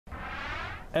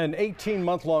An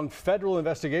 18-month-long federal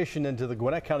investigation into the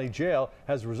Gwinnett County Jail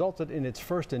has resulted in its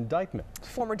first indictment.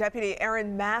 Former Deputy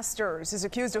Aaron Masters is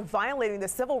accused of violating the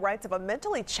civil rights of a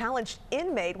mentally challenged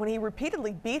inmate when he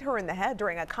repeatedly beat her in the head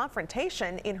during a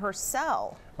confrontation in her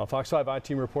cell. Well, Fox 5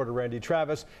 I-Team reporter Randy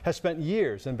Travis has spent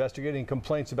years investigating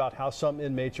complaints about how some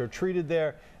inmates are treated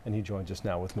there, and he joins us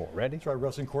now with more. Randy? That's right,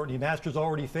 Russ and Courtney. Masters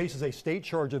already faces a state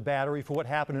charge of battery for what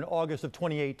happened in August of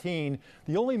 2018.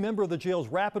 The only member of the jail's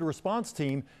rapid response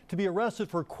team to be arrested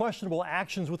for questionable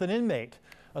actions with an inmate.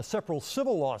 A separate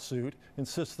civil lawsuit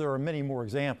insists there are many more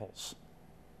examples.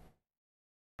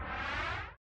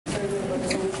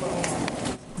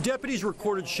 Deputies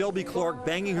recorded Shelby Clark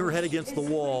banging her head against the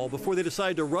wall before they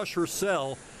decided to rush her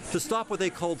cell to stop what they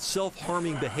called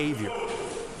self-harming behavior.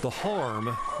 The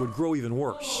harm would grow even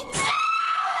worse.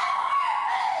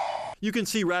 You can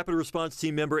see rapid response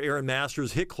team member Aaron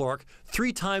Masters hit Clark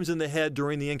 3 times in the head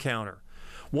during the encounter.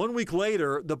 1 week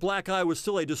later, the black eye was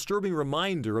still a disturbing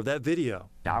reminder of that video.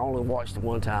 I only watched it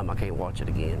one time. I can't watch it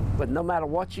again. But no matter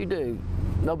what you do,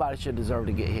 nobody should deserve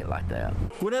to get hit like that.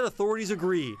 Gwinnett authorities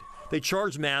agreed. They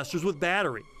charged Masters with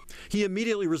battery. He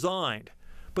immediately resigned.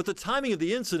 But the timing of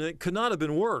the incident could not have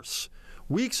been worse.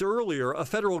 Weeks earlier, a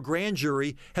federal grand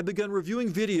jury had begun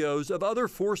reviewing videos of other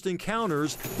forced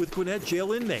encounters with Gwinnett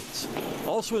jail inmates,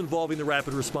 also involving the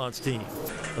rapid response team,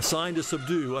 assigned to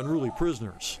subdue unruly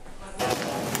prisoners.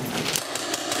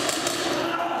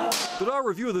 But our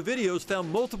review of the videos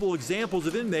found multiple examples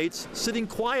of inmates sitting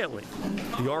quietly.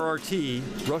 The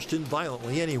RRT rushed in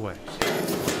violently anyway.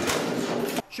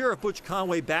 Sheriff Butch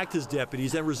Conway backed his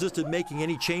deputies and resisted making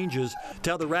any changes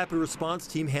to how the rapid response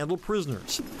team handled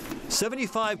prisoners.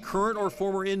 75 current or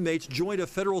former inmates joined a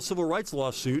federal civil rights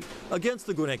lawsuit against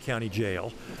the Gwinnett County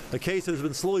Jail, a case that has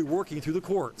been slowly working through the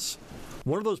courts.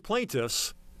 One of those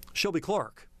plaintiffs, Shelby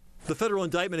Clark. The federal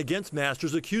indictment against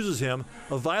Masters accuses him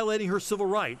of violating her civil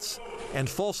rights and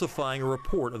falsifying a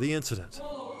report of the incident.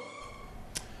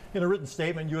 In a written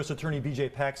statement, U.S. Attorney B.J.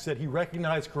 Pack said he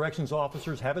recognized corrections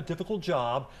officers have a difficult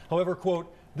job. However,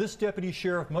 quote, this deputy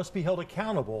sheriff must be held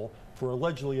accountable for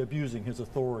allegedly abusing his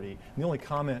authority. And the only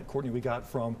comment, Courtney, we got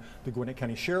from the Gwinnett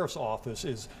County Sheriff's Office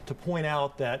is to point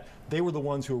out that they were the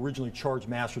ones who originally charged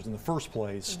Masters in the first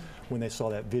place when they saw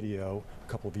that video a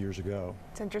couple of years ago.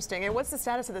 It's interesting. And what's the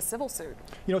status of the civil suit?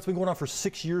 You know, it's been going on for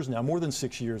 6 years now, more than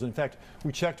 6 years. In fact,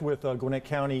 we checked with Gwinnett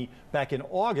County back in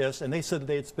August, and they said that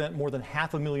they had spent more than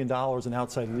 $500,000 in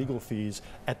outside legal fees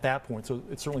at that point. So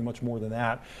it's certainly much more than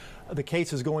that. The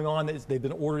case is going on. They've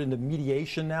been ordered into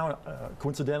mediation now.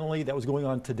 Coincidentally, that was going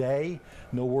on today.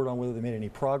 No word on whether they made any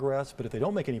progress, but if they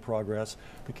don't make any progress,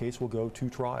 the case will go to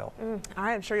trial. All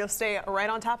right, I'm sure you'll stay right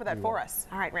on top of that for us.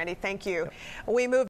 All right, Randy, thank you. We move